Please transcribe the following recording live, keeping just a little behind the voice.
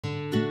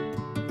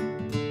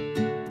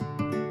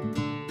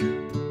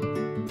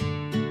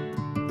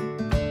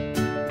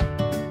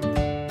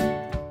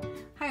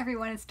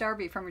it's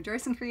Darby from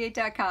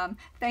rejoiceandcreate.com.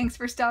 Thanks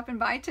for stopping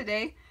by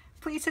today.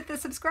 Please hit the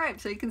subscribe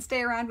so you can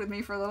stay around with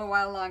me for a little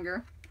while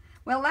longer.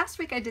 Well, last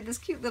week I did this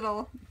cute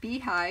little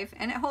beehive,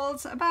 and it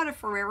holds about a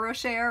Ferrero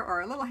Rocher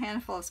or a little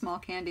handful of small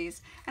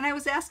candies. And I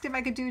was asked if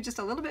I could do just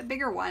a little bit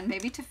bigger one,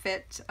 maybe to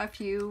fit a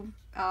few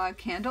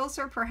candles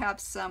or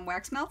perhaps some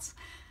wax melts.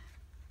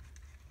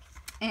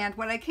 And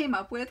what I came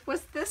up with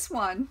was this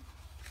one.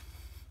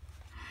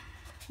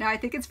 Now I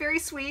think it's very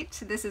sweet.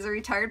 This is a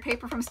retired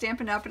paper from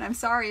Stampin' Up! And I'm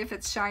sorry if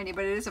it's shiny,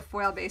 but it is a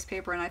foil-based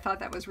paper, and I thought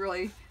that was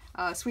really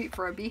sweet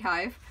for a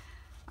beehive.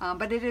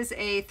 But it is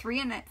a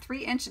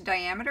 3-inch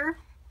diameter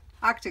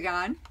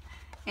octagon,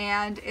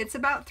 and it's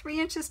about 3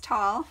 inches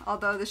tall,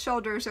 although the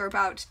shoulders are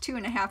about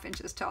 2.5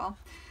 inches tall.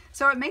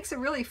 So it makes a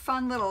really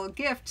fun little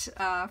gift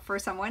for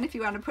someone if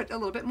you want to put a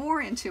little bit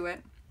more into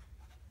it.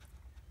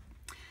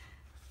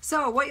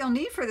 So what you'll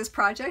need for this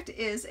project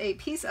is a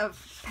piece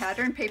of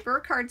pattern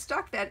paper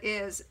cardstock that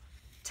is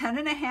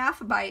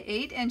 10.5 by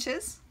 8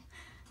 inches.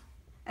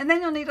 And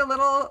then you'll need a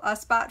little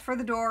spot for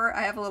the door.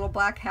 I have a little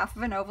black half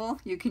of an oval.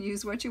 You can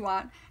use what you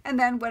want. And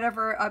then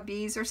whatever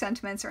bees or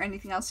sentiments or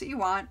anything else that you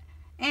want.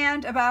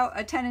 And about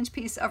a 10-inch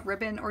piece of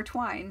ribbon or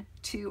twine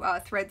to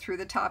thread through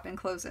the top and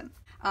close it.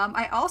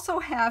 I also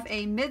have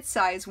a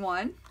mid-size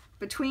one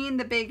between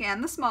the big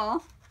and the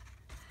small.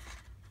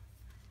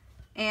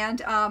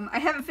 And I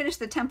haven't finished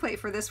the template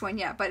for this one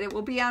yet, but it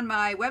will be on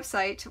my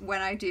website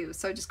when I do.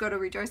 So just go to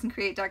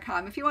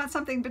rejoiceandcreate.com if you want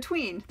something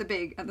between the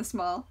big and the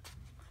small.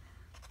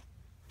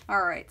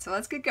 Alright, so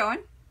let's get going.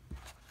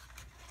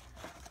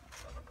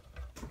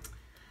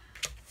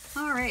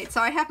 Alright,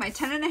 so I have my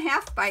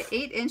 10.5 by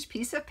 8 inch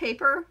piece of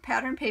paper,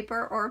 pattern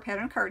paper or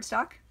pattern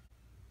cardstock.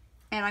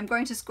 And I'm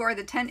going to score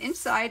the 10-inch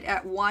side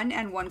at 1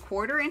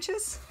 1/4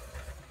 inches,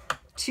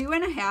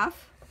 2.5,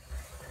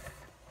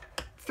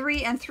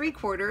 3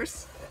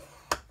 3/4,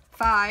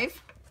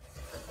 5,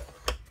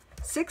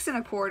 6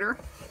 1/4,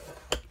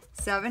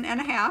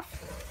 7.5,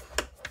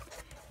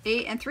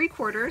 8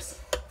 3/4,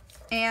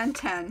 and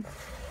 10.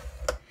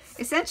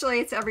 Essentially,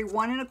 it's every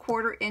 1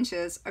 1/4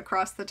 inches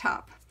across the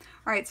top.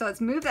 All right, so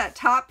let's move that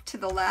top to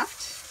the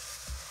left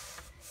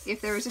if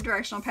there is a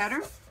directional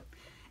pattern,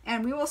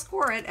 and we will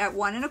score it at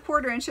 1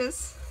 1/4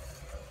 inches,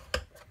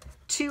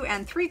 2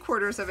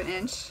 3/4 of an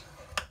inch,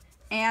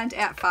 and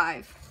at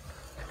 5.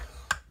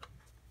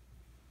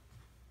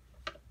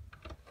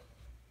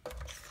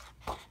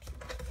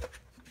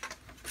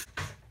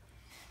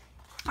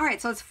 All right,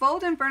 so let's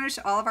fold and burnish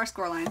all of our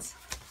score lines.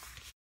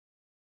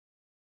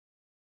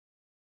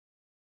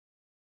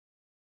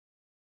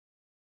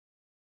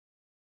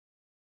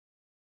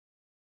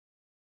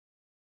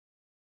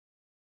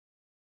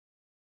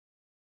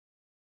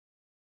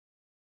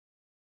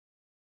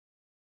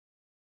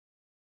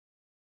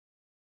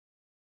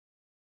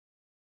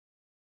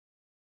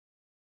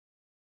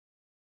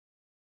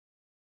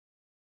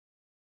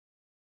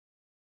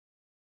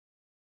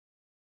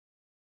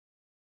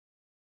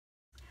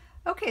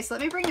 Okay, so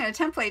let me bring in a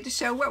template to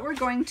show what we're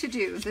going to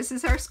do. This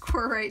is our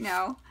score right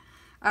now.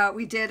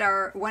 We did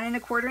our 1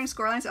 1/4 inch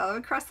score lines all the way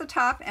across the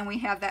top, and we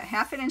have that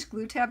 1/2 inch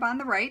glue tab on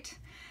the right.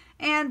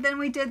 And then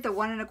we did the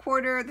 1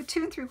 1/4, the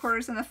 2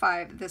 3/4, and the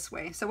 5 this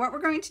way. So what we're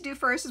going to do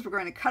first is we're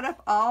going to cut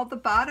up all the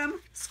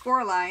bottom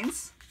score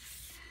lines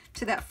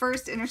to that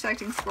first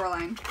intersecting score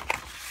line.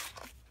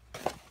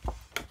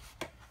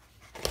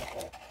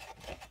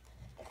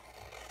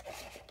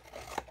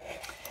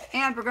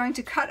 And we're going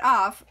to cut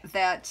off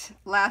that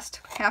last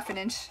 1/2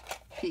 inch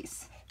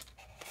piece.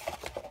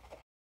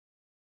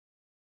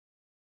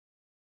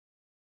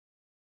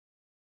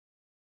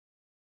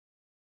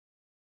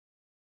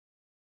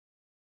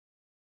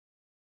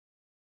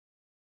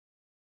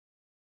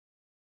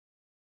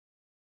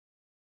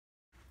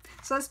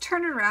 So let's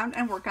turn it around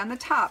and work on the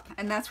top.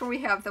 And that's where we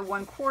have the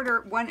 1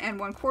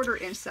 1/4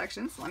 inch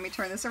sections. Let me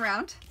turn this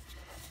around.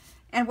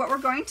 And what we're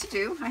going to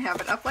do, I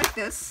have it up like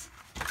this.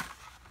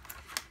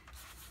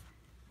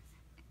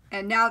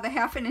 And now the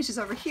 1/2 inch is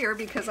over here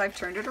because I've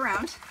turned it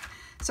around.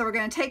 So we're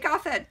going to take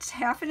off that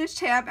 1/2 inch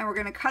tab, and we're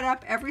going to cut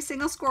up every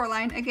single score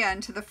line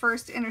again to the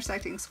first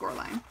intersecting score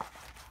line.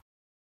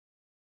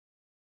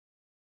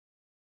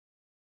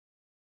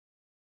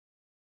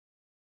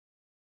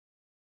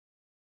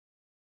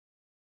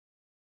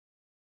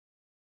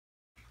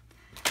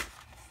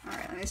 All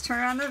right, let me just turn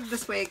around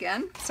this way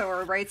again. So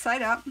we're right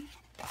side up.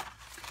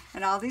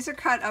 And all these are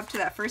cut up to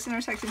that first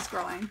intersecting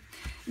score line.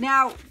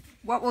 Now,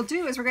 what we'll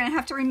do is we're going to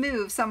have to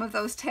remove some of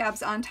those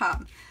tabs on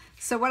top.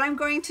 So what I'm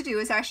going to do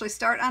is actually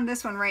start on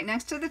this one right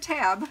next to the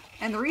tab.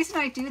 And the reason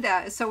I do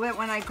that is so that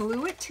when I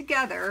glue it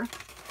together,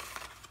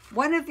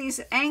 one of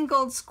these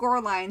angled score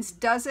lines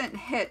doesn't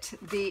hit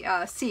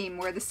the seam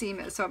where the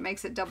seam is, so it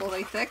makes it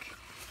doubly thick.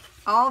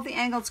 All the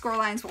angled score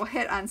lines will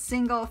hit on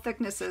single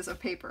thicknesses of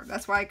paper.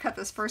 That's why I cut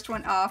this first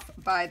one off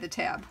by the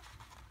tab.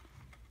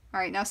 All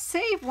right, now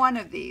save one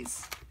of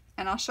these,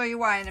 and I'll show you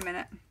why in a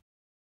minute.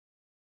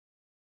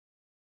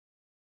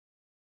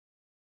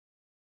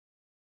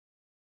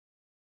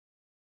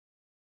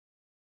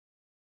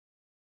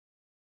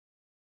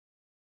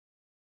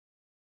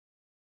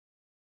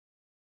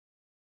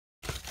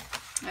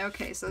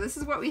 Okay, so this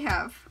is what we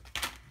have.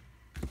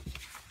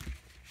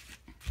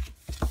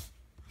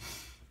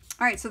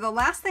 All right, so the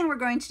last thing we're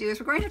going to do is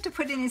we're going to have to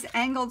put in these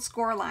angled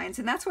score lines,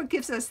 and that's what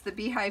gives us the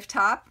beehive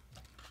top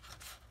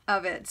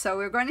of it. So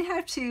we're going to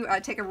have to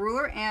take a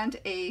ruler and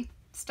a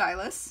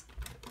stylus.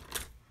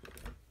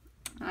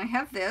 And I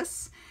have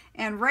this,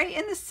 and right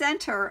in the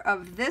center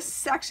of this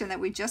section that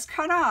we just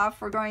cut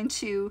off, we're going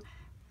to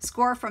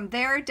score from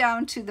there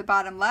down to the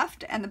bottom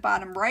left and the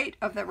bottom right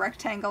of the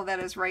rectangle that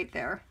is right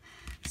there.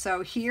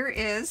 So here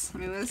is,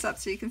 let me move this up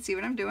so you can see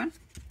what I'm doing.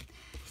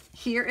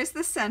 Here is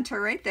the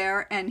center right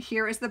there, and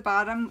here is the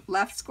bottom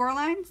left score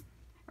line,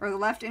 or the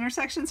left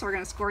intersection, so we're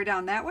going to score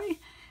down that way,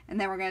 and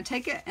then we're going to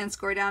take it and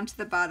score down to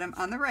the bottom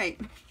on the right.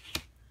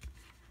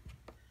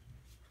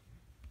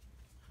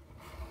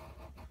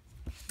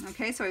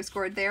 Okay, so I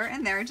scored there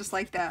and there, just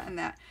like that and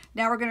that.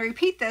 Now we're going to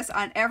repeat this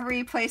on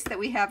every place that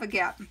we have a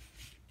gap.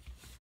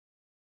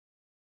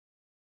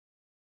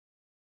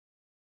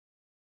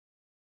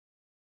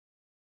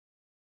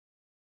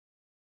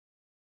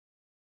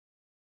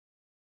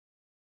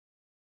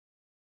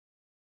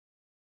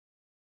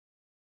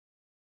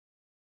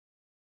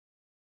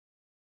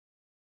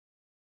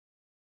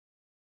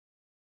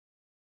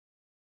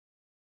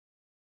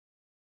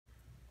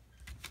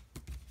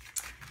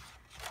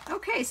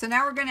 Okay, so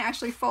now we're going to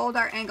actually fold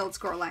our angled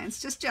score lines,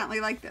 just gently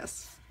like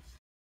this.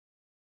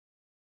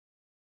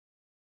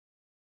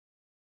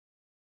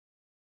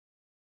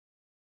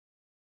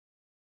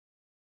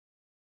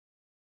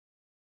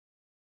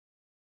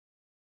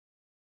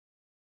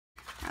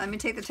 Let me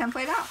take the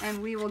template out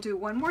and we will do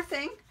one more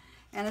thing.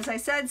 And as I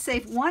said,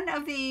 save one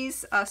of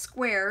these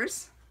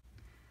squares.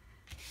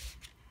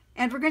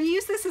 And we're going to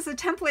use this as a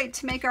template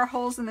to make our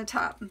holes in the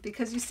top,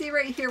 because you see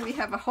right here we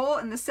have a hole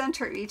in the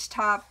center of each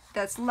top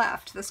that's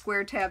left, the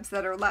square tabs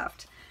that are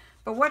left.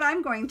 But what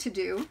I'm going to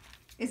do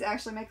is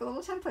actually make a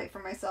little template for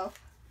myself.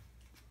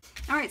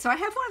 All right, so I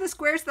have one of the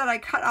squares that I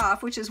cut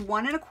off, which is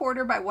 1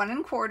 1/4 by 1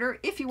 1/4.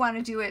 If you want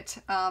to do it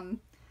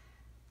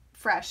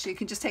fresh, you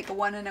can just take a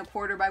 1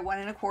 1/4 by 1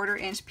 1/4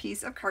 inch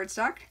piece of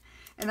cardstock.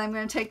 And I'm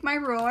going to take my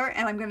ruler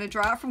and I'm going to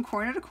draw it from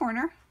corner to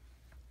corner.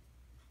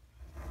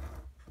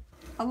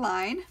 A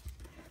line,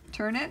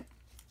 turn it,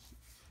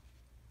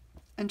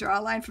 and draw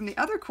a line from the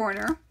other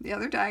corner, the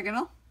other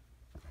diagonal.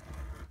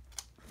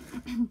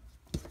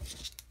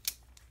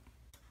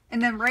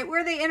 And then right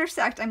where they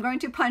intersect, I'm going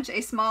to punch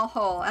a small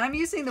hole. And I'm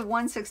using the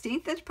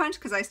 1/16 inch punch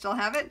because I still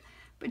have it,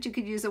 but you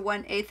could use a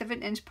 1/8 of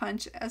an inch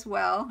punch as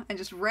well. And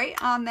just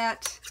right on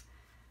that,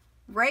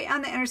 right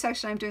on the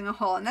intersection, I'm doing a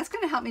hole. And that's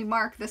going to help me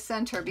mark the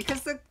center,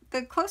 because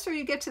the closer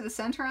you get to the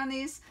center on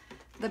these,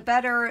 the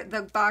better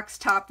the box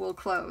top will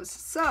close.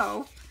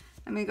 So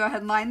I'm going to go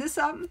ahead and line this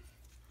up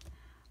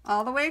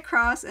all the way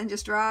across and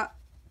just draw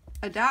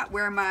a dot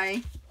where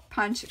my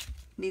punch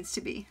needs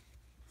to be.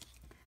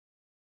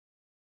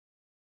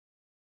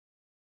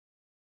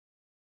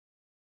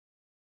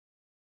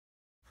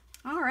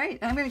 All right,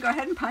 I'm going to go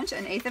ahead and punch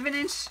an 1/8 of an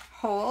inch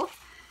hole.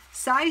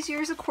 Size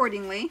yours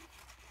accordingly.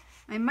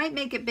 I might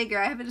make it bigger.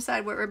 I haven't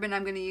decided what ribbon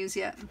I'm going to use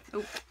yet.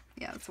 Oh,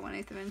 yeah, it's a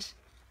 1/8 of an inch.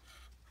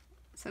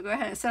 So go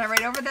ahead and set it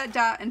right over that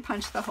dot and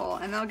punch the hole,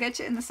 and that'll get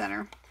you in the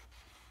center.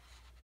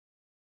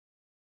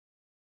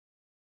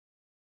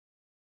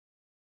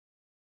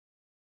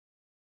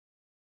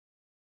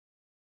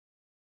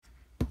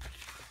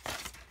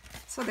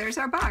 So there's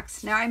our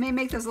box. Now I may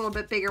make this a little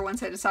bit bigger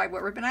once I decide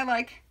what ribbon I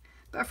like.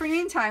 But for the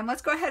meantime,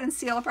 let's go ahead and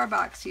seal up our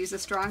box. Use a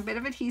strong bit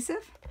of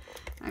adhesive.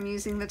 I'm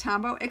using the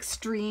Tombow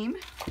Extreme.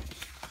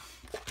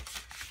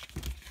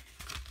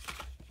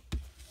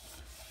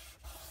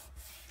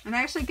 And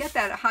I actually get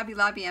that at Hobby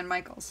Lobby and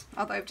Michaels,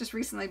 although I've just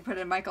recently put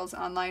a Michaels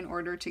online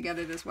order to get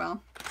it as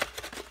well.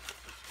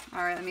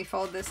 All right, let me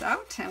fold this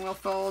out, and we'll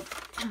fold.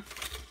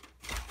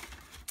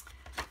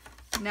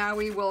 Now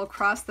we will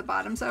cross the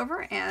bottoms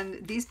over,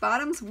 and these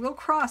bottoms will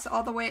cross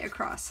all the way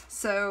across.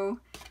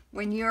 So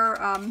when you're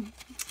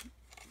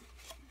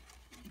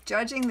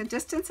judging the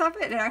distance of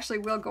it, it actually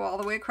will go all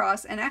the way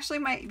across, and actually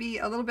might be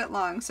a little bit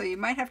long, so you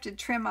might have to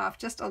trim off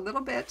just a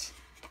little bit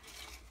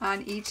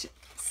on each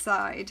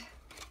side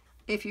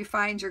if you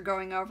find you're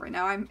going over.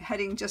 Now I'm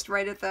heading just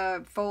right at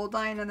the fold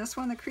line on this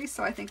one, the crease,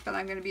 so I think that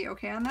I'm going to be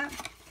okay on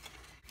that.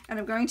 And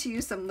I'm going to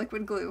use some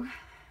liquid glue.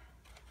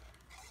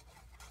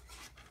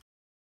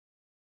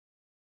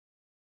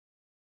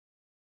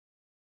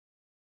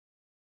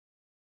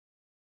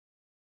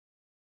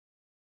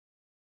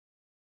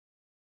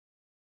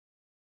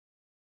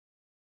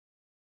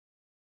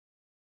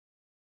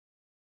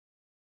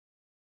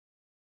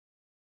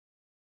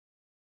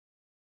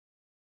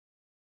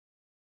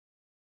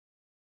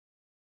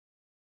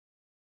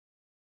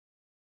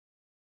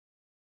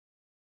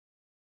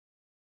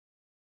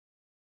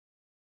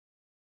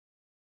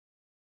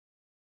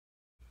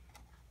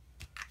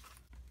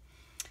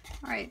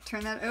 All right,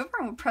 turn that over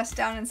and we'll press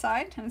down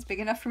inside, and it's big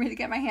enough for me to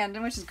get my hand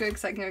in, which is good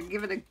because I can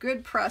give it a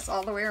good press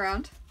all the way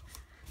around.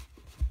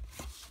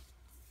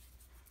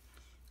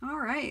 All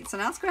right, so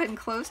now let's go ahead and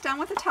close down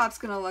what the top's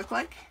going to look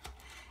like.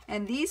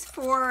 And these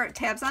 4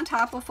 tabs on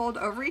top will fold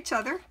over each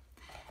other.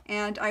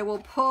 and I will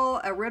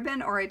pull a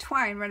ribbon or a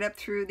twine right up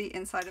through the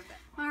inside of that.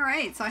 All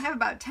right, so I have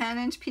about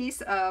 10-inch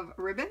piece of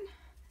ribbon,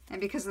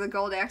 and because of the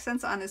gold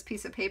accents on this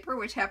piece of paper,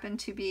 which happened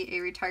to be a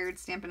retired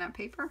Stampin' Up!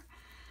 Paper,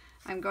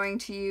 I'm going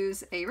to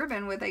use a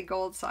ribbon with a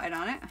gold side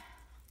on it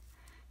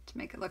to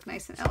make it look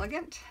nice and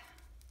elegant.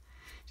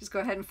 Just go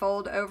ahead and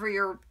fold over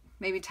your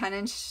maybe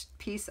 10-inch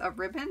piece of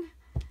ribbon,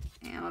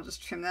 and I'll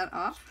just trim that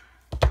off.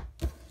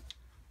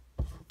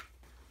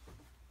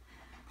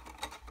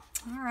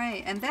 All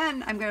right, and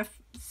then I'm going to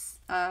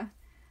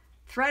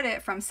thread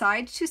it from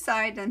side to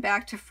side and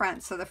back to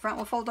front. So the front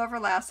will fold over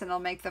last, and it'll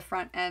make the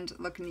front end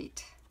look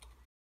neat.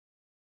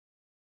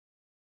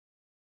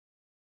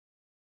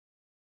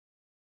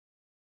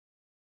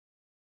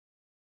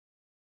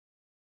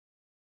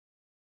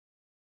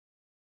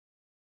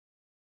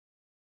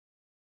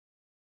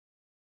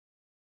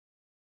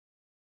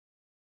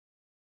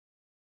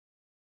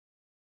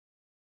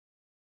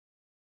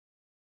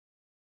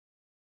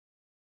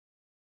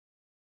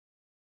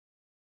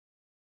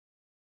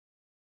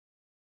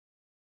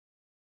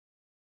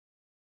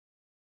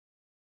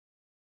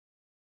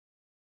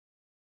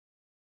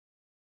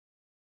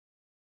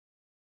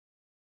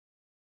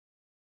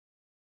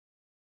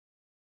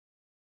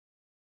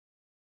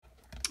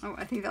 Oh,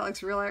 I think that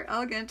looks really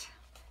elegant.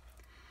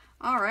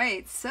 All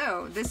right,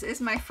 so this is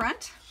my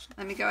front.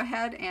 Let me go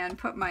ahead and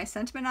put my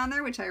sentiment on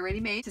there, which I already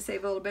made to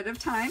save a little bit of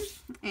time.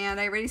 And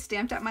I already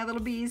stamped out my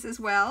little bees as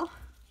well.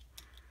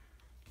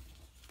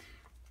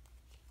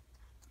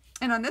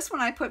 And on this one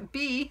I put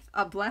B,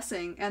 a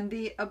blessing, and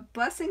the a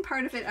blessing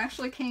part of it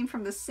actually came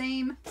from the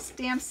same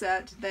stamp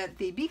set that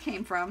the B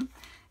came from,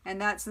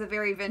 and that's the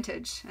very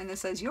vintage. And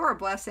this says your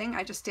blessing.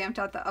 I just stamped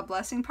out the a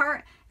blessing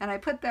part, and I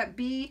put that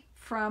B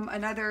from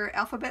another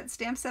alphabet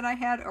stamp set I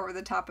had over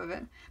the top of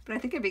it. But I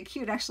think it'd be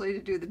cute actually to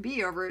do the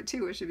B over it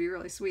too, which would be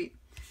really sweet.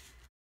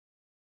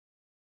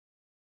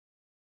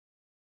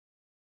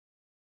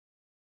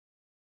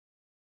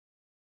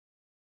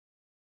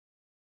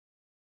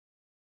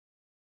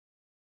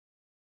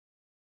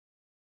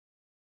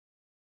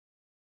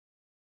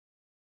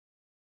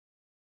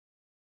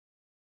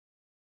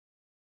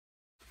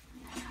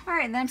 All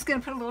right, and then I'm just going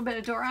to put a little bit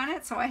of door on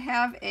it. So I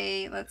have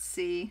a, let's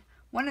see,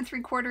 1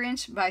 3/4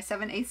 inch by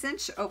 7/8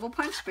 inch oval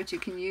punch, but you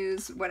can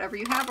use whatever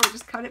you have or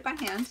just cut it by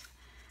hand.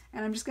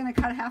 And I'm just going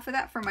to cut half of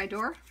that for my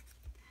door.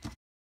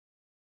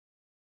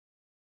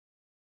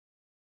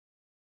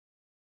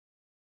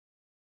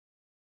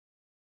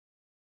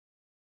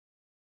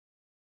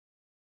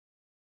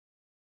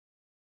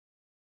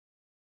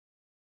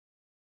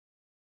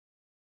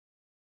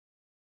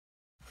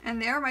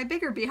 And there, my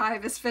bigger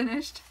beehive is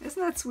finished.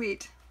 Isn't that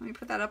sweet? Let me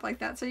put that up like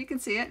that so you can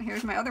see it.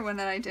 Here's my other one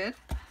that I did.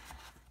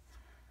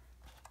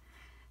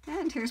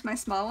 And here's my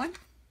small one.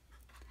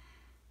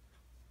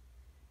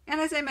 And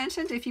as I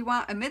mentioned, if you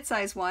want a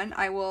mid-size one,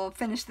 I will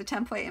finish the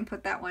template and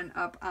put that one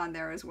up on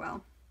there as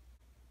well.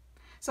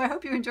 So I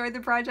hope you enjoyed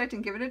the project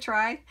and give it a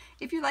try.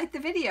 If you liked the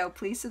video,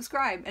 please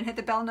subscribe and hit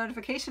the bell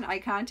notification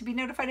icon to be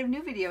notified of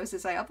new videos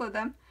as I upload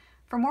them.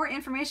 For more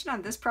information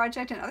on this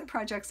project and other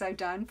projects I've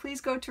done, please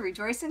go to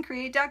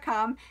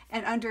rejoiceandcreate.com,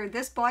 and under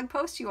this blog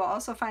post you will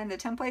also find the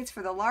templates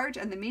for the large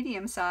and the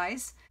medium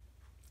size.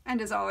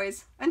 And as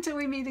always, until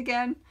we meet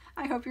again,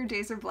 I hope your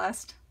days are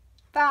blessed.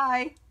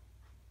 Bye!